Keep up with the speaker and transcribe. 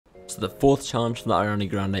So the fourth challenge for the Ariana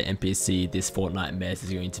Grande NPC this Fortnite mess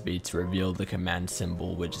is going to be to reveal the command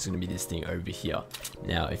symbol, which is going to be this thing over here.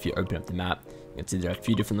 Now, if you open up the map, you can see there are a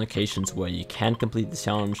few different locations where you can complete this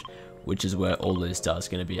challenge, which is where all those stars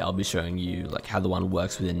are going to be. I'll be showing you like how the one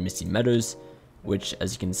works within Misty Meadows, which,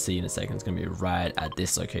 as you can see in a second, is going to be right at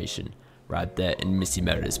this location, right there in Misty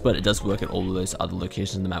Meadows. But it does work at all of those other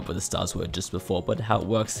locations on the map where the stars were just before. But how it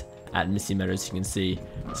works at Misty Meadows, you can see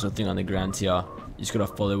there's nothing on the ground here. You just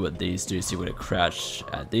gotta follow what these do. So you've got to crouch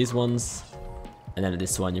at these ones, and then at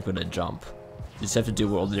this one you've got to jump. You just have to do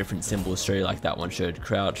what all the different symbols show you, like that one showed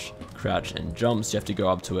crouch, crouch, and jump. So you have to go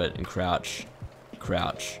up to it and crouch,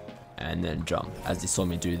 crouch, and then jump, as you saw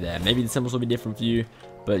me do there. Maybe the symbols will be different for you,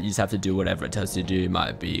 but you just have to do whatever it tells you to do. It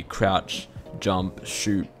might be crouch, jump,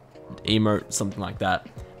 shoot, emote, something like that.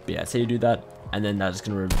 But yeah, so you do that, and then that's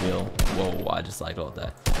gonna reveal. Whoa, I just like all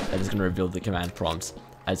that. That is gonna reveal the command prompts,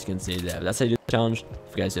 as you can see there. But that's how you do the challenge.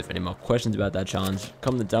 If you guys have any more questions about that challenge,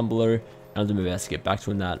 comment down below, and I'll do my best to get back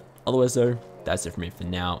to you on that. Otherwise though, that's it for me for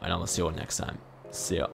now, and I will see you all next time. See ya.